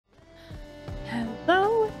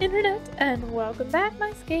internet, and welcome back,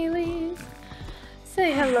 my scalies.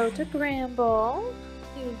 Say hello to Gramble,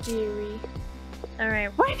 you dearie.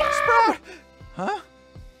 Alright, wake up! Huh?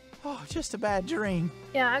 Oh, just a bad dream.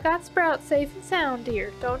 Yeah, I got Sprout safe and sound,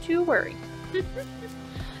 dear. Don't you worry.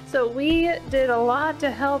 So we did a lot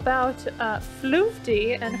to help out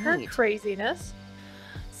Floofty and her craziness.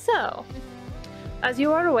 So, as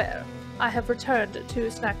you are aware, I have returned to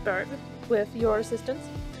Snaktooth with your assistance.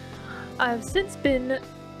 I've since been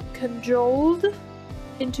cajoled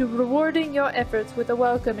into rewarding your efforts with a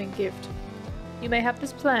welcoming gift. You may have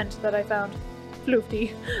this plant that I found.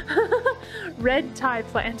 Floofty. Red tie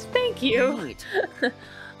plant. Thank you.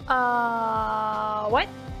 What?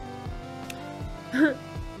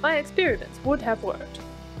 My experiments would have worked.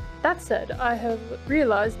 That said, I have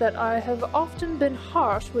realized that I have often been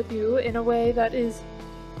harsh with you in a way that is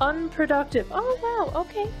unproductive. Oh wow,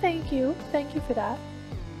 okay, thank you. Thank you for that.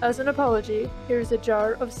 As an apology, here's a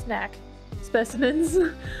jar of snack specimens.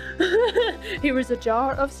 Here's a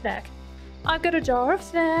jar of snack. I've got a jar of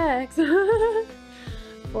snacks.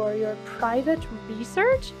 For your private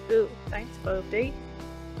research? Ooh, thanks, Floofty.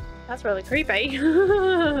 That's really creepy.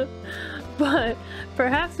 But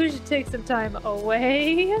perhaps we should take some time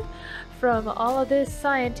away from all of this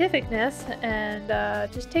scientificness and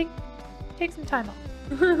just take some time off.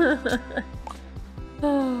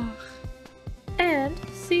 And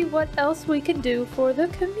see what else we can do for the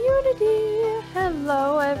community.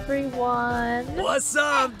 Hello, everyone. What's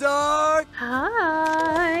up, dog?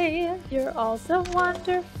 Hi. You're also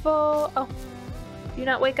wonderful. Oh, do you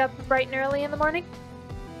not wake up bright and early in the morning?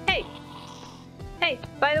 Hey. Hey,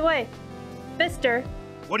 by the way, mister.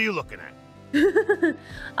 What are you looking at?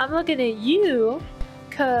 I'm looking at you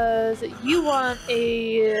because you want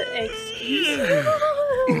a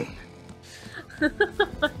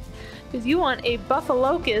because you want a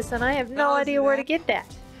buffalocus, and I have no idea where to get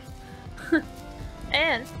that.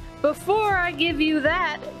 And before I give you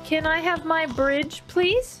that, can I have my bridge,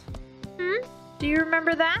 please? Do you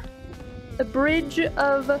remember that? The bridge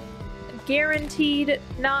of guaranteed,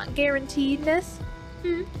 not guaranteedness?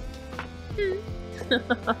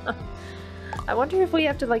 I wonder if we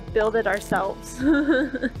have to like build it ourselves.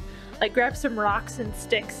 Like grab some rocks and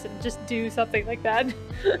sticks and just do something like that.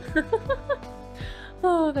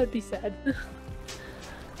 Oh, that'd be sad.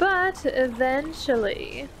 But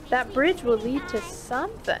eventually, that bridge will lead to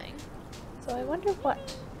something. So I wonder what.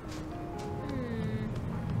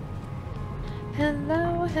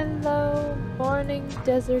 Hello, hello, morning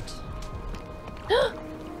desert.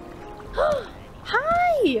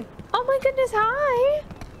 Hi! Oh my goodness, hi!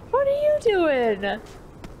 What are you doing?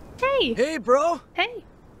 Hey! Hey, bro! Hey!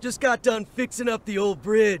 Just got done fixing up the old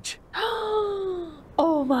bridge.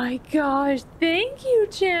 Oh my gosh, thank you,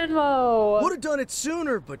 Chandlo! Would have done it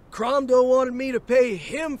sooner, but Cromdo wanted me to pay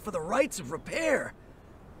him for the rights of repair.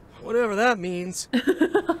 Whatever that means.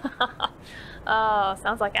 Oh,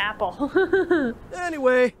 sounds like Apple.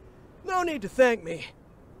 Anyway, no need to thank me.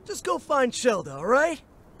 Just go find Shelda, alright?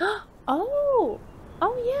 Oh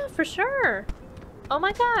yeah, for sure. Oh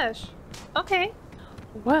my gosh. Okay.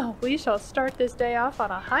 Well, we shall start this day off on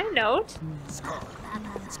a high note.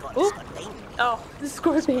 Ooh. Oh, the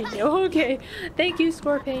Scorpio. Okay. Thank you,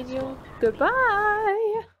 Scorpio.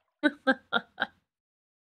 Goodbye.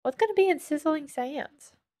 What's gonna be in Sizzling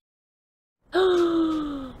Sands?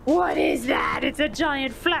 What is that? It's a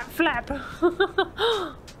giant flap.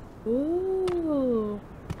 Ooh.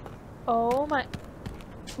 Oh my.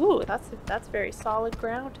 Ooh, that's very solid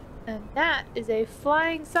ground. And that is a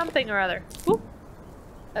flying something or other. Ooh.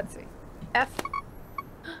 Let's see. F.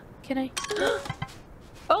 Can I?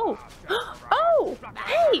 Oh! Oh!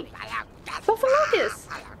 Hey! Buffalocus!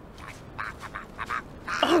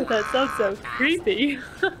 Oh, that sounds so creepy.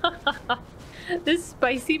 This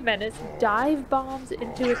spicy menace dive bombs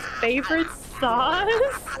into its favorite sauce.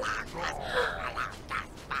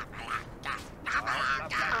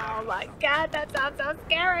 Oh my god, that sounds so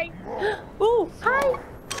scary. Ooh, hi!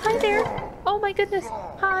 Hi there! Oh my goodness,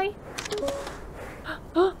 hi!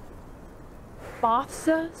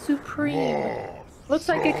 Mothsa Supreme. Looks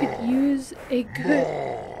like it could use a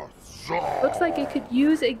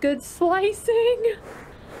good slicing.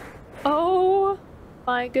 Oh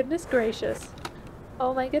my goodness gracious.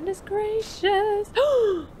 Oh my goodness gracious.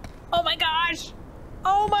 Oh my gosh.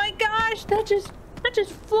 Oh my gosh. That just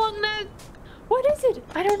flung that. What is it?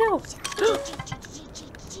 I don't know.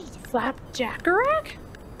 Flapjackerack?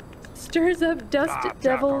 Stirs up dust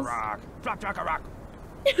devils.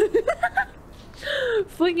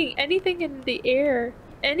 Flinging anything in the air,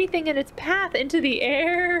 anything in its path into the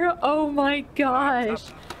air. Oh my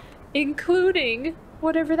gosh. Including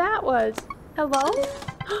whatever that was. Hello?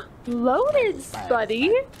 Loaded,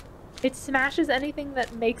 buddy. It smashes anything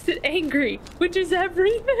that makes it angry, which is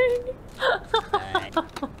everything.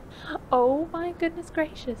 Oh my goodness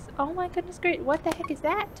gracious. Oh my goodness gracious. What the heck is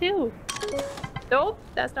that, too? Nope,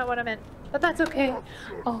 that's not what I meant. But that's okay.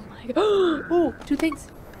 Oh my god. Oh, two things.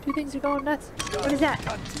 Two things are going nuts. What is that?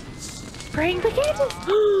 Praying Picantis.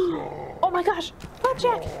 Oh my gosh.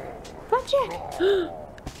 Flapjack. Flapjack.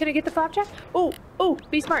 Can I get the flapjack? Oh, oh,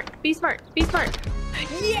 be smart. Be smart. Be smart.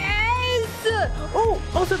 Yes! Oh,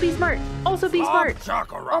 also be smart. Also be smart.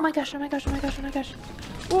 Oh my gosh, oh my gosh, oh my gosh, oh my gosh.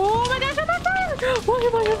 Oh my gosh, I'm on fire! Why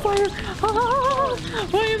am I on fire? Ah,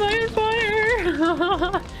 why am I on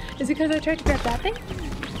fire? Is it because I tried to grab that thing?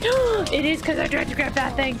 It is because I tried to grab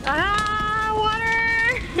that thing. Ah, water!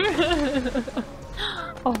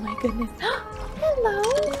 Oh my goodness. Hello?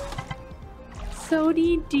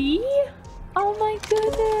 Sody D? Oh my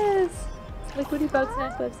goodness. Liquidy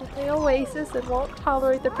Bugsnax lives in the oasis and won't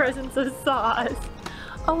tolerate the presence of sauce.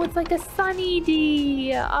 Oh, it's like a Sunny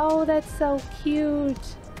D. Oh, that's so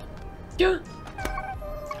cute.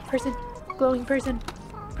 Person. Glowing person.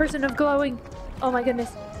 Person of glowing. Oh my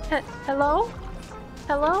goodness. Hello?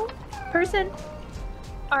 Hello? Person?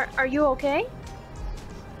 Are you okay?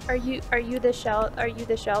 Are you the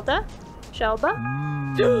Shelda? Shelba?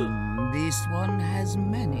 This one has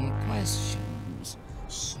many questions.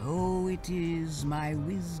 So it is my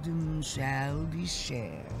wisdom shall be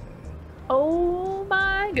shared. Oh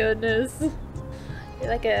my goodness. You're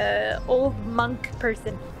like a old monk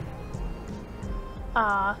person.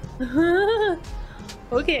 Ah.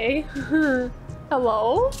 Okay.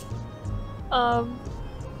 Hello?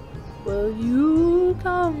 Will you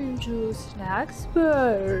come to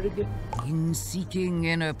Snaksburg? In seeking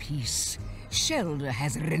inner peace, Shelda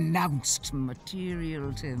has renounced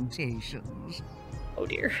material temptations. Oh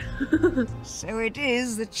dear. So it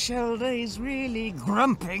is that Shelda is really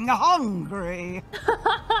grumping hungry.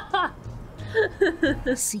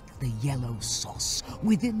 Seek the yellow sauce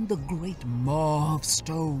within the great maw of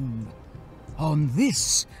stone. On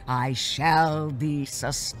this I shall be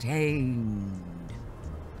sustained.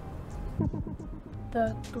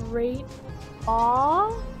 The great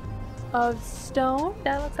maw of stone?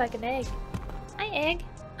 That looks like an egg. Hi, egg.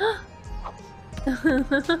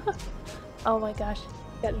 Oh my gosh,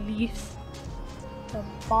 got leaves. The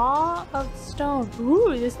maw of stone.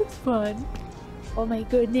 Ooh, this looks fun. Oh my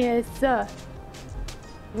goodness.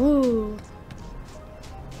 Ooh.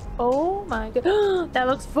 Oh my god. That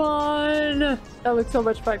looks fun. That looks so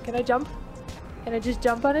much fun. Can I jump? Can I just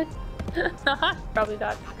jump on it? Probably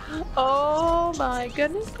not. Oh my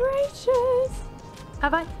goodness gracious.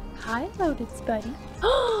 Have I high-loaded, Spuddy?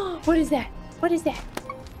 What is that? What is that?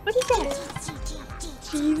 What is that?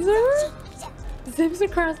 Teaser? Zips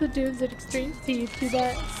across the dunes at extreme speed.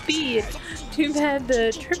 Too bad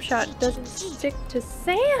the trip shot doesn't stick to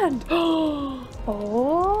sand. Oh.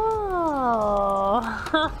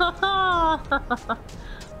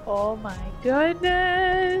 Oh my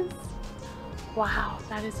goodness. Wow,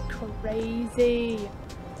 that is crazy.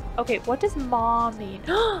 Okay, what does maw mean?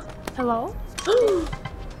 Hello?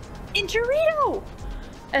 Intrepid!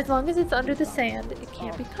 As long as it's under the sand, it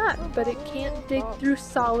can't be cut, but it can't dig through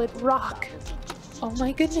solid rock. Oh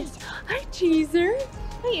my goodness. Hi, Cheeser.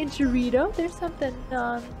 Hi, Intrepid. There's something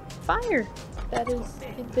on fire that is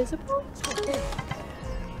invisible.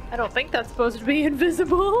 I don't think that's supposed to be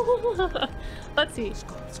invisible. Let's see.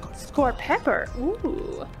 Score pepper.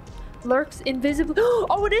 Ooh. Lurks invisibly.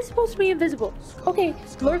 Oh, it is supposed to be invisible. Okay.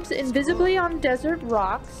 Lurks invisibly on desert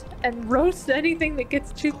rocks and roasts anything that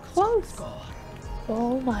gets too close.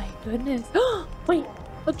 Oh my goodness. Wait,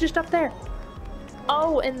 look just up there.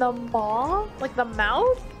 Oh, in the maw? Like the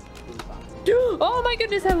mouth? Oh my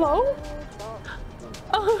goodness, hello?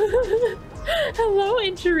 Oh, hello,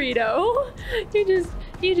 Intrepid. You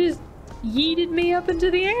just yeeted me up into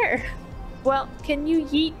the air. Well, can you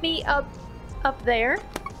yeet me up there?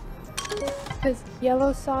 Because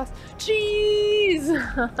yellow sauce. Cheese!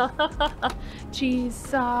 Cheese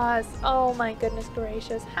sauce. Oh my goodness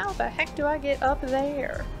gracious. How the heck do I get up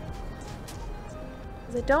there?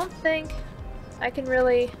 Because I don't think I can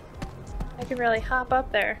really hop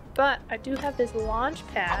up there. But I do have this launch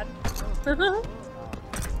pad. Is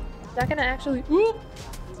that gonna actually... Whoop!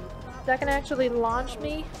 Is that gonna actually launch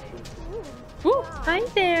me? Whoop! Hi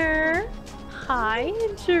there! Hi,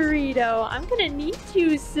 Intrepid. I'm gonna need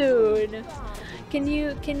you soon. Can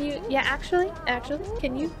you, yeah, actually,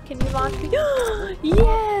 can you launch me?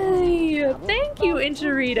 Yay! Thank you,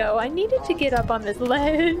 Intrepid. I needed to get up on this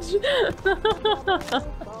ledge.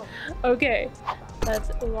 Okay,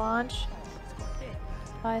 let's launch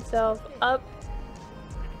myself up,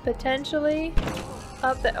 potentially.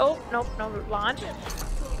 Up the, oh, nope, no, launch.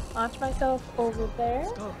 Launch myself over there.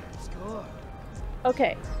 Let's go.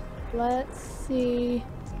 Okay, let's see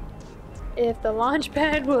if the launch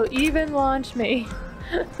pad will even launch me.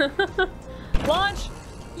 Launch!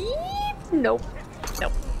 Yeet! Nope.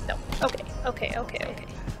 Nope. Nope. Okay.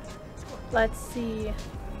 Let's see.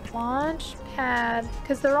 Launch pad,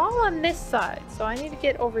 because they're all on this side, so I need to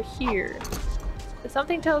get over here. But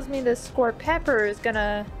something tells me this squirt pepper is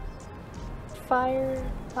gonna fire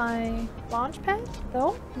my launch pad?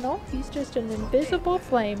 No, he's just an invisible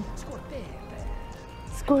flame.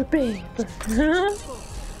 Squirt paper.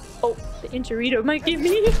 Oh, the Inchurrito might get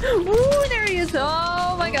me. Ooh, there he is.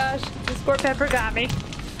 Oh my gosh, the squirt pepper got me.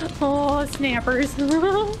 Oh, snappers.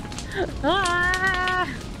 Ah!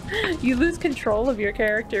 You lose control of your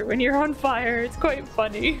character when you're on fire. It's quite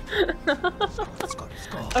funny. Let's go.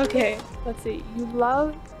 Okay, let's see. You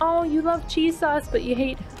love cheese sauce, but you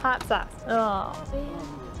hate hot sauce. Oh,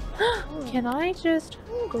 man. Can I just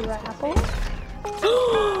grapple?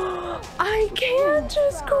 I can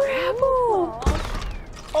just grapple!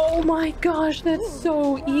 Oh my gosh, that's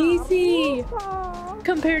so easy!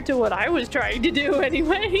 Compared to what I was trying to do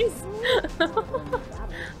anyways.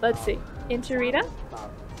 Let's see. Inchurrito?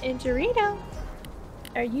 Inchurrito?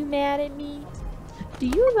 Are you mad at me? What do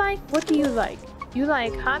you like? You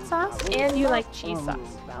like hot sauce and you like cheese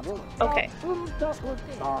sauce. Okay.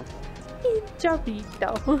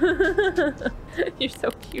 Inchurrito. You're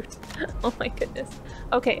so cute. Oh my goodness.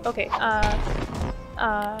 Okay.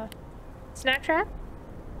 Snack trap.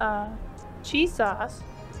 Cheese sauce.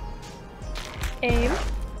 Aim.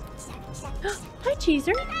 Hi,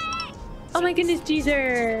 Cheeser. Oh my goodness,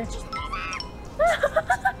 Cheeser.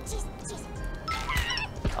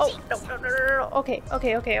 Oh, no. Okay.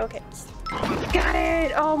 Got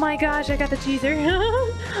it! Oh my gosh, I got the cheeser.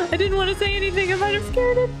 I didn't want to say anything, I might have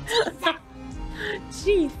scared it.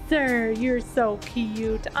 Cheeser, you're so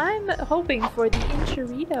cute. I'm hoping for the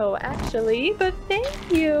Inchurrito, actually, but thank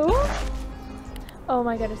you. Oh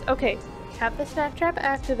my goodness. Okay, have the snack trap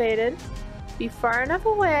activated. Be far enough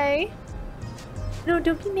away. No,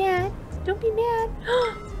 don't be mad. Don't be mad.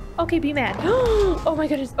 Okay, be mad. Oh my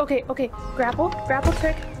goodness. Okay. Grapple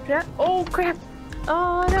trick. Oh crap.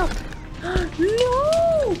 Oh no.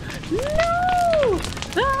 No!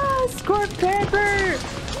 Ah, squirt pepper!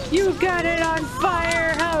 You got it on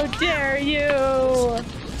fire! How dare you!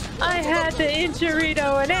 I had the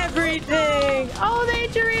Inchurrito and everything! Oh, the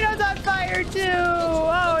Inchurrito's on fire too!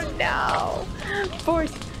 Oh no!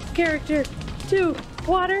 Force character to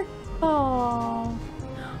water. Oh,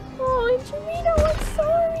 Inchurrito, I'm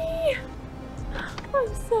sorry!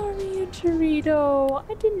 I'm sorry, Inchurrito.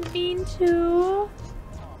 I didn't mean to.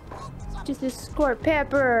 Just a squirt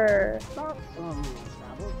pepper.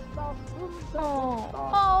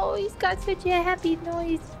 Oh, he's got such a happy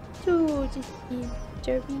noise too. Just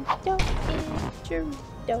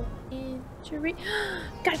Inchurrito.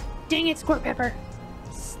 God dang it, squirt pepper!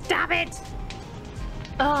 Stop it!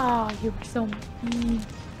 Oh, you're so mean.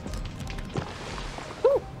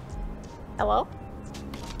 Ooh. Hello?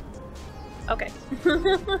 Okay.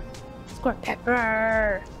 Squirt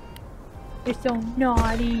pepper. You're so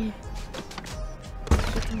naughty.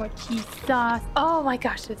 Get some more cheese sauce. Oh my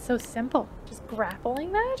gosh, it's so simple. Just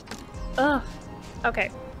grappling that? Ugh.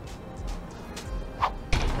 Okay.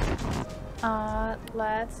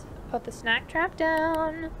 Let's put the snack trap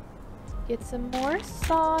down. Get some more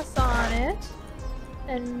sauce on it.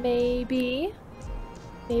 And maybe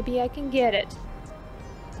I can get it.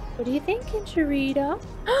 What do you think, Inchurrito?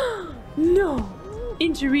 No!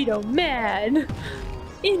 Inchurrito mad!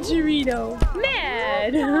 Inchurrito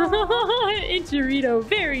mad! Inchurrito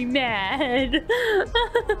very mad!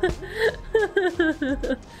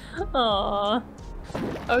 Aww.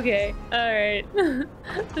 Okay, alright.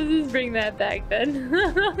 Let's just bring that back then.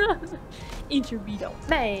 Inchurrito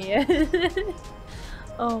mad!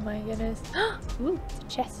 Oh my goodness. Ooh, it's a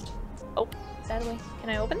chest. Oh, is that a way? Can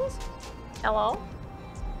I open this? Hello?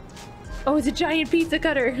 Oh, it's a giant pizza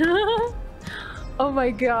cutter! Oh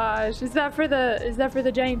my gosh, is that for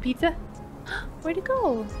the giant pizza? Where'd it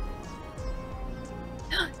go?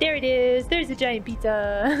 There it is! There's a giant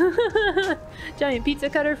pizza! Giant pizza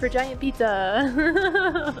cutter for giant pizza!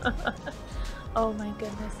 Oh my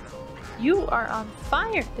goodness. You are on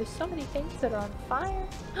fire! There's so many things that are on fire.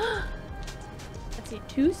 Let's see,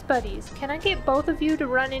 2 Spuddies. Can I get both of you to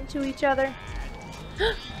run into each other?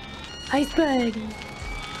 Hi, Spuddy!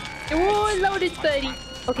 Oh, loaded Spuddy!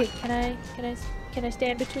 Okay, can I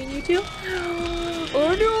stand between you two?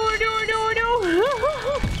 Oh no!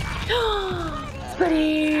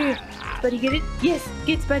 Spuddy! Spuddy, get it? Yes,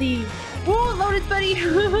 get Spuddy! Whoa, loaded buddy!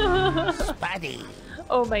 Buddy.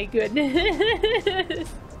 Oh my goodness.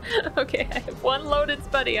 Okay, I have one loaded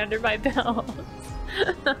spuddy under my belt.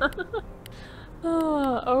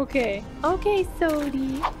 Oh, okay. Okay,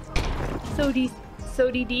 Sody. Sody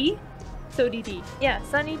D? Sody D. Yeah,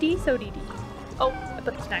 Sunny D, Sody D. Oh, I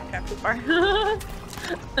put the snack trap too far.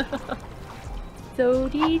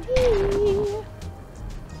 Sody D.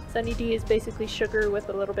 Sunny D is basically sugar with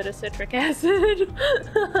a little bit of citric acid.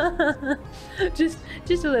 just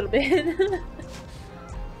a little bit.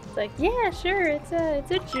 It's like, yeah, sure, it's a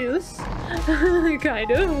juice.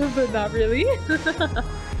 Kind of, but not really.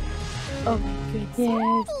 Oh my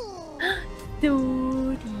goodness.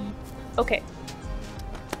 Sody. Okay.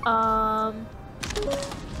 I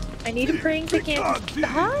need a praying Picantis.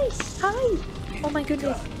 Hi! Hi! Oh my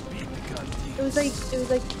goodness. It was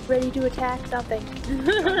like ready to attack something.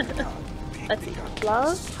 Let's see.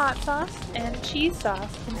 Loves hot sauce and cheese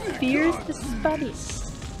sauce and fears the spuddy.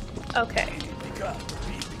 Okay.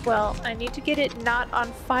 Well, I need to get it not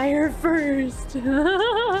on fire first.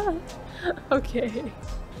 Okay.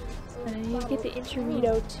 And I need to get the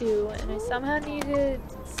Enchilito too, and I somehow need to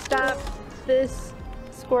stop this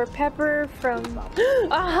score pepper from.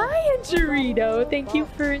 Hi, Enchilito! Thank you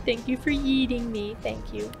for yeeting me.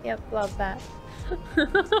 Thank you. Yep, love that.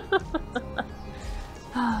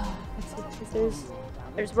 Let's see, because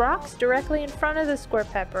there's rocks directly in front of the score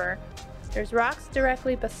pepper. There's rocks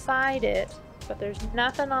directly beside it, but there's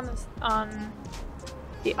nothing on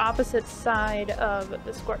the opposite side of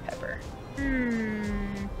the score pepper.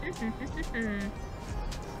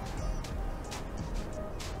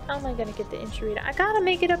 How am I gonna get the Enchilito? I gotta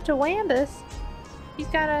make it up to Wambus. He's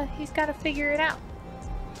gotta figure it out.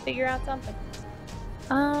 Figure out something.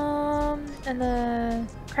 And the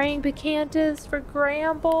praying Picantis for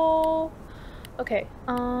Gramble. Okay,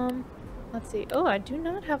 let's see. Oh, I do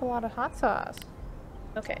not have a lot of hot sauce.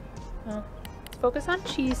 Okay, well, let's focus on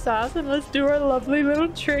cheese sauce and let's do our lovely little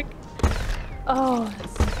trick. Oh,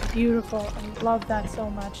 that's beautiful. I love that so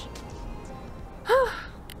much.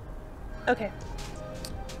 Okay.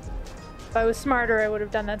 If I was smarter, I would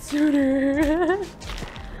have done that sooner.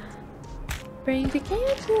 Bring the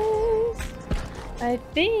Picantis. I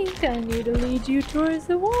think I need to lead you towards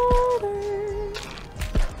the water.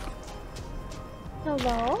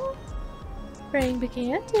 Hello? Bring the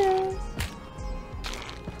Picantis.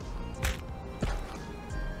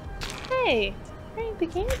 Hey, bring the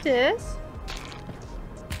Picantis.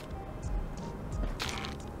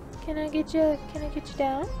 Can I get you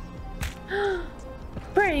down?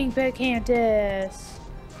 Praying Picantis!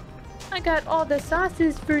 I got all the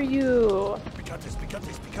sauces for you! Picantis.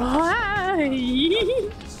 Hi!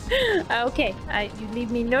 Okay, you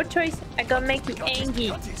leave me no choice. I gonna make you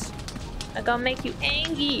angry. I gonna make you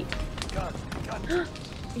angry. Are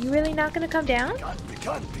you really not gonna come down?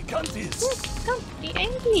 Picantis. Come, be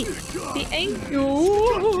angry. Be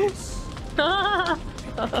angry.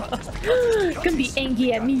 Come be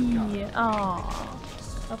angry at me.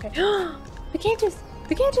 Aww. Okay. Picantis!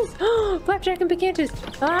 Picantis! Flapjack and Picantis!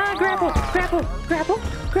 Ah, grapple! Grapple! Grapple!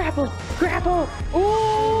 Grapple! Grapple!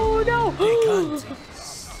 Oh no!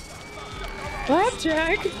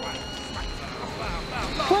 Flapjack!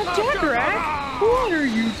 Flapjack Rack! What are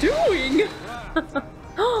you doing?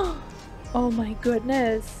 Oh my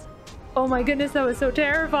goodness! Oh my goodness, that was so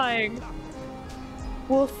terrifying!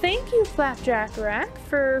 Well, thank you, Flapjack Rack,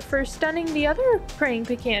 for stunning the other praying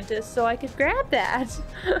Picantis so I could grab that.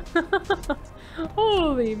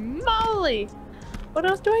 Holy moly! What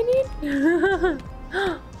else do I need?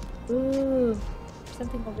 Ooh,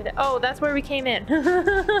 something over there. Oh, that's where we came in.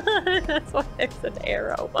 That's why there's an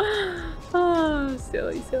arrow. Oh,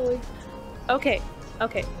 silly. Okay.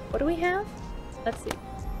 What do we have? Let's see.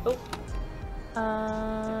 Oh.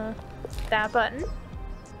 That button.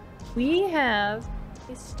 We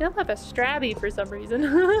still have a Strabby for some reason.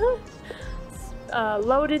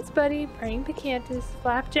 Loaded Spuddy, Praying Picantis,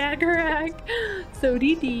 Flapjack Rack,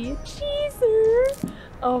 Sody D, Cheeser.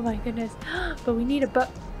 Oh my goodness. But we need a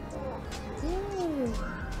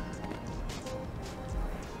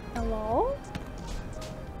Hello?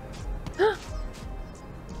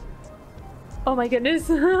 Oh my goodness.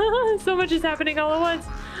 So much is happening all at once.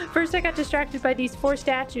 First I got distracted by these 4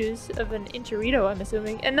 statues of an Enchilito, I'm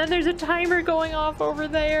assuming. And then there's a timer going off over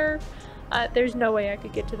there. There's no way I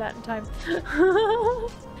could get to that in time.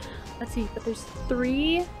 Let's see, but there's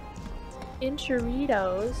 3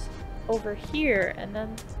 Enchilitos over here. And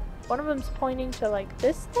then one of them's pointing to like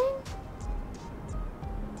this thing?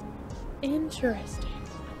 Interesting.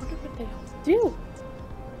 I wonder what they all do.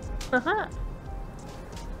 Haha.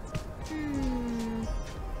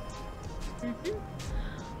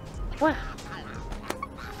 Wow.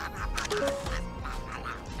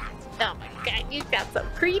 Oh my god, you got so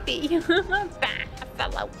creepy.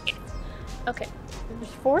 Fellow. Okay, then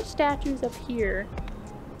there's 4 statues up here.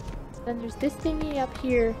 Then there's this thingy up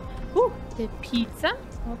here. Ooh, the pizza.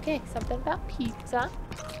 Okay, something about pizza.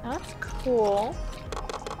 That's cool.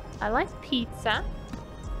 I like pizza.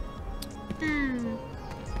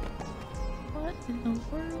 What in the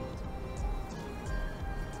world?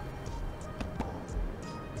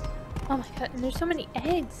 Oh my god, and there's so many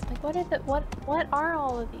eggs. Like, what are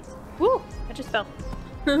all of these? Woo! I just fell.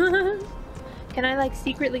 Can I, like,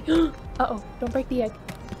 secretly... Uh-oh, don't break the egg.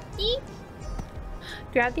 Eep!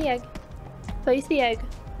 Grab the egg. Place the egg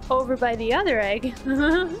over by the other egg.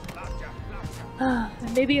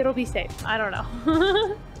 Maybe it'll be safe. I don't know.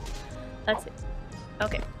 Let's see.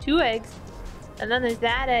 Okay, 2 eggs. And then there's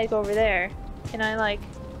that egg over there. Can I, like,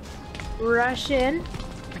 rush in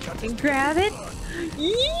and grab it?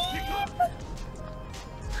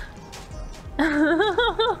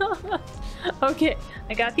 Okay,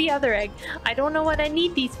 I got the other egg. I don't know what I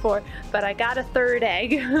need these for, but I got a 3rd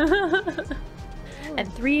egg.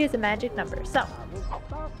 And 3 is a magic number. So,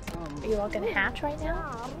 are you all gonna hatch right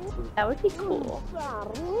now? That would be cool.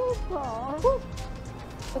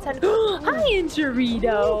 What's that? Hi, Intrepid!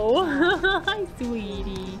 Hi,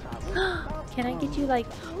 sweetie. Can I get you, like...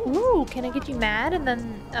 Ooh, can I get you mad and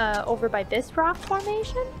then over by this rock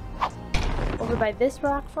formation? Over by this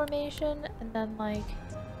rock formation and then, like,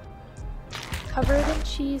 cover it in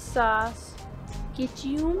cheese sauce. Get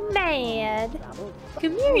you mad.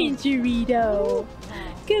 Come here, Intrepid.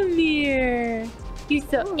 Come here. You're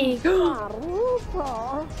so egg.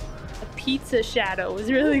 A pizza shadow is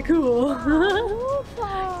really cool.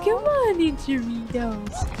 Come on, Intrepid.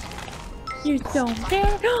 You're so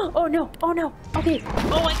mad. Oh no, oh no. Okay.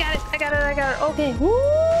 Oh, I got it. I got it. I got it. Okay.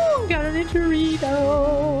 Woo! Got an Intrepid.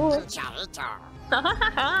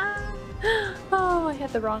 Oh, I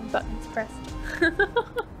had the wrong buttons pressed.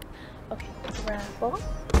 Okay, grapple.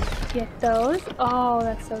 Get those. Oh,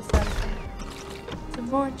 that's so satisfying. Some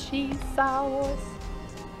more cheese sauce.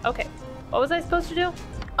 Okay, what was I supposed to do?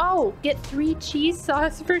 Oh, get 3 cheese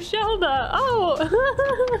sauce for Shelda. Oh,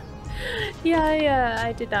 yeah,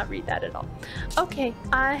 I did not read that at all. Okay,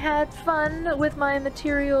 I had fun with my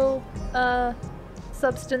material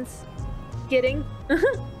substance getting.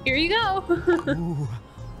 Here you go.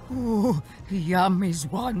 Ooh, yum is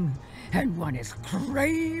one, and one is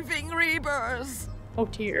craving rebirth. Oh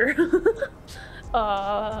dear.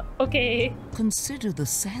 Okay. Consider the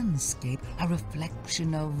sandscape a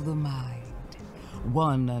reflection of the mind.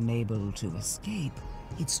 One unable to escape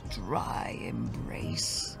its dry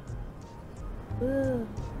embrace. Ooh.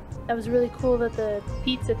 That was really cool that the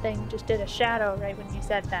pizza thing just did a shadow right when you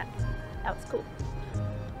said that. That was cool.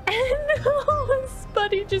 And oh,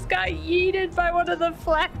 Spuddy just got yeeted by one of the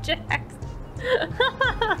flapjacks.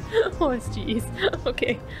 Oh, jeez.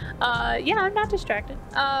 Okay. Yeah, I'm not distracted.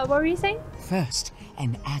 What were you saying? First,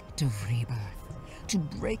 an act of rebirth. To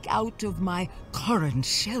break out of my current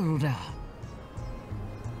shelter.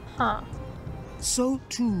 Huh. So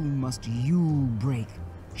too must you break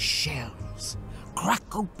shells.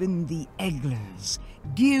 Crack open the egglers.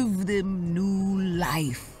 Give them new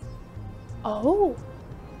life. Oh.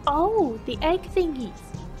 Oh, the egg thingies.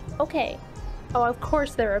 Okay. Oh, of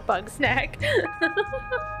course they're a bug snack.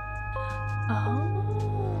 Oh.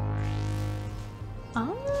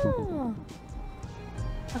 Oh.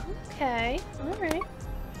 Okay. Alright.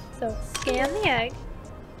 So, scan the egg.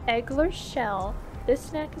 Eggler shell. This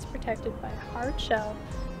snack is protected by a hard shell.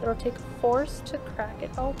 It'll take force to crack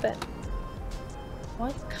it open.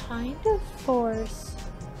 What kind of force?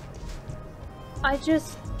 I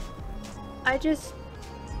just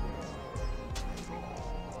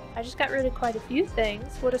got rid of quite a few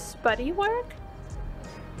things. Would a Spuddy work?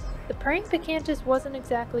 The praying Picantis wasn't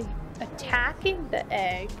exactly attacking the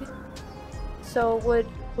egg. So would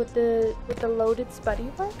the loaded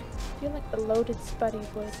Spuddy work? I feel like the loaded Spuddy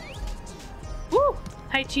was... Woo!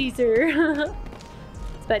 Hi, Cheeser!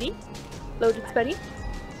 Spuddy? Loaded Spuddy?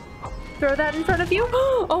 Throw that in front of you?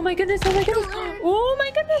 Oh my goodness, oh my goodness! Oh my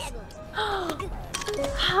goodness!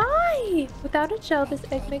 Hi! Without a shell, this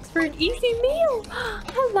egg makes for an easy meal!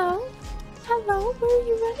 Hello? Hello? Where are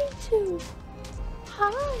you running to?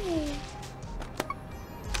 Hi!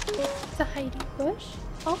 It's a hiding bush?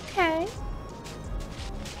 Okay.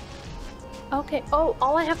 Okay, oh,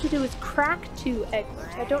 all I have to do is crack 2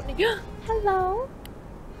 egglers. I don't need... Hello?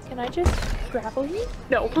 Can I just grapple you?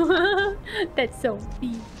 No. That's so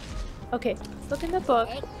mean. Okay, let's look in the book.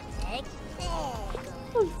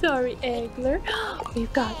 I'm sorry, Eggler.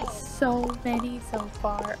 We've got so many so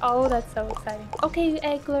far. Oh, that's so exciting. Okay,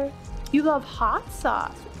 Eggler, you love hot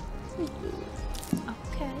sauce.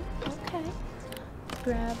 Okay, okay.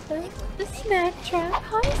 Grab the snack trap.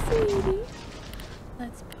 Hi, sweetie.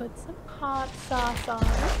 Let's put some hot sauce on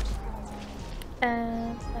it.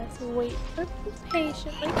 And let's wait for you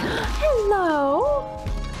patiently. Hello!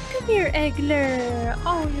 Come here, Eggler.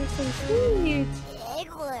 Oh, you're so sweet.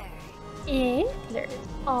 Eggler. Eggler.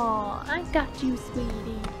 Aw, I got you,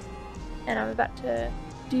 sweetie. And I'm about to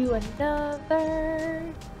do another.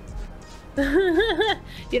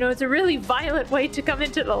 You know, it's a really violent way to come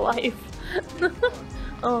into the life.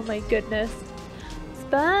 Oh my goodness.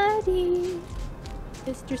 Spuddy.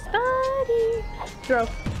 Mr. Spuddy. Throw.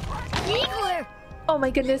 Eggler. Oh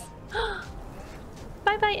my goodness.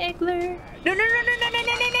 Bye bye, Eggler. No, no, no, no, no, no,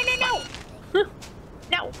 no, no, no, no, no.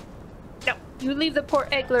 No. No. You leave the poor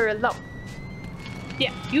Eggler alone.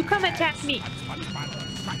 Yeah, you come attack me.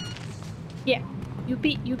 Yeah, you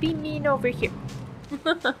be mean over here.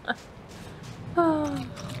 Oh.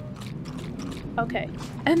 Okay,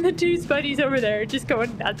 and the two Spuddies over there are just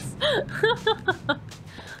going nuts.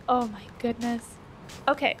 Oh my goodness.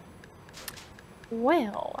 Okay.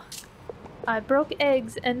 Well, I broke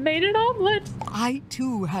eggs and made an omelet. I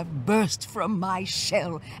too have burst from my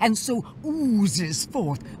shell, and so oozes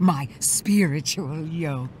forth my spiritual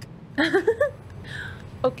yoke.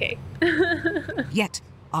 Okay. Yet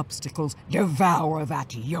obstacles devour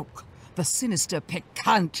that yoke, the sinister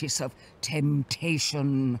Picantis of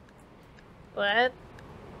temptation. What?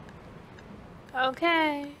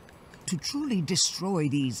 Okay. To truly destroy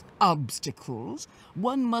these obstacles,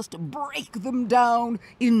 one must break them down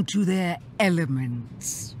into their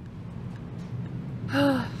elements.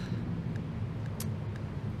 Kind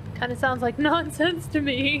of sounds like nonsense to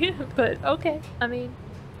me, but okay. I mean,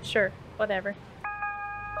 sure, whatever.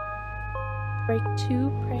 Break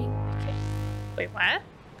 2 praying pickets. Wait, what?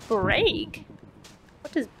 Break?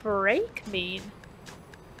 What does break mean?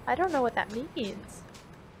 I don't know what that means.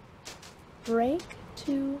 Break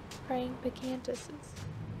 2 praying Picantises.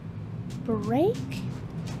 Break?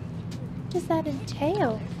 What does that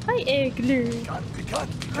entail? Hi, Eggler. Hi,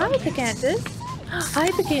 Picantis. Hi,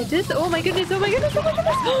 Picantis. Oh my goodness, oh my goodness, oh my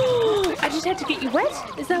goodness. I just had to get you wet?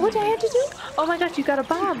 Is that what I had to do? Oh my gosh, you got a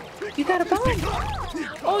bomb. You got a bomb.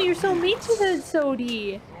 Oh, you're so mean to the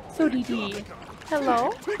Sodi. Sodi-D.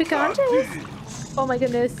 Hello, Picantis. Oh my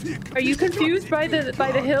goodness. Are you confused by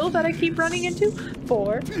the hill that I keep running into?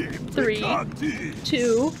 4, 3,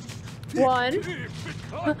 2, 1.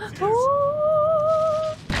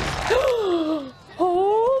 Oh.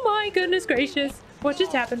 Oh my goodness gracious. What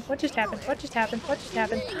just happened? What just happened? What just happened? What just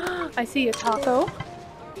happened? I see a taco.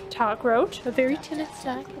 Roach, a very timid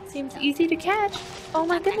snack. It seems easy to catch. Oh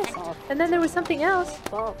my goodness. And then there was something else.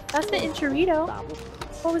 That's the enchilito.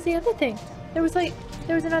 What was the other thing? There was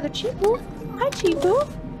another Cheepoo. Hi, Cheepoo.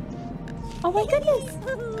 Oh my goodness.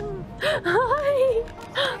 Hi.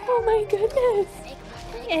 Oh my goodness.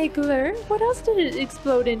 Eggler. What else did it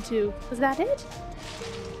explode into? Was that it?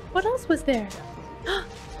 What else was there?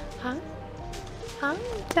 Huh? Hi,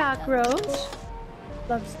 Roach.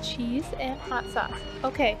 Loves cheese and hot sauce.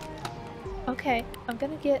 Okay. Okay. I'm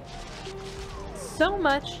gonna get so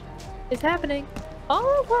much is happening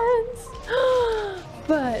all at once.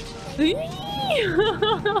 But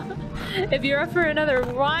if you're up for another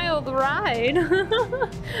wild ride,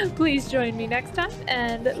 please join me next time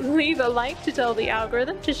and leave a like to tell the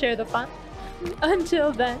algorithm to share the fun.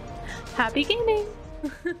 Until then, happy gaming!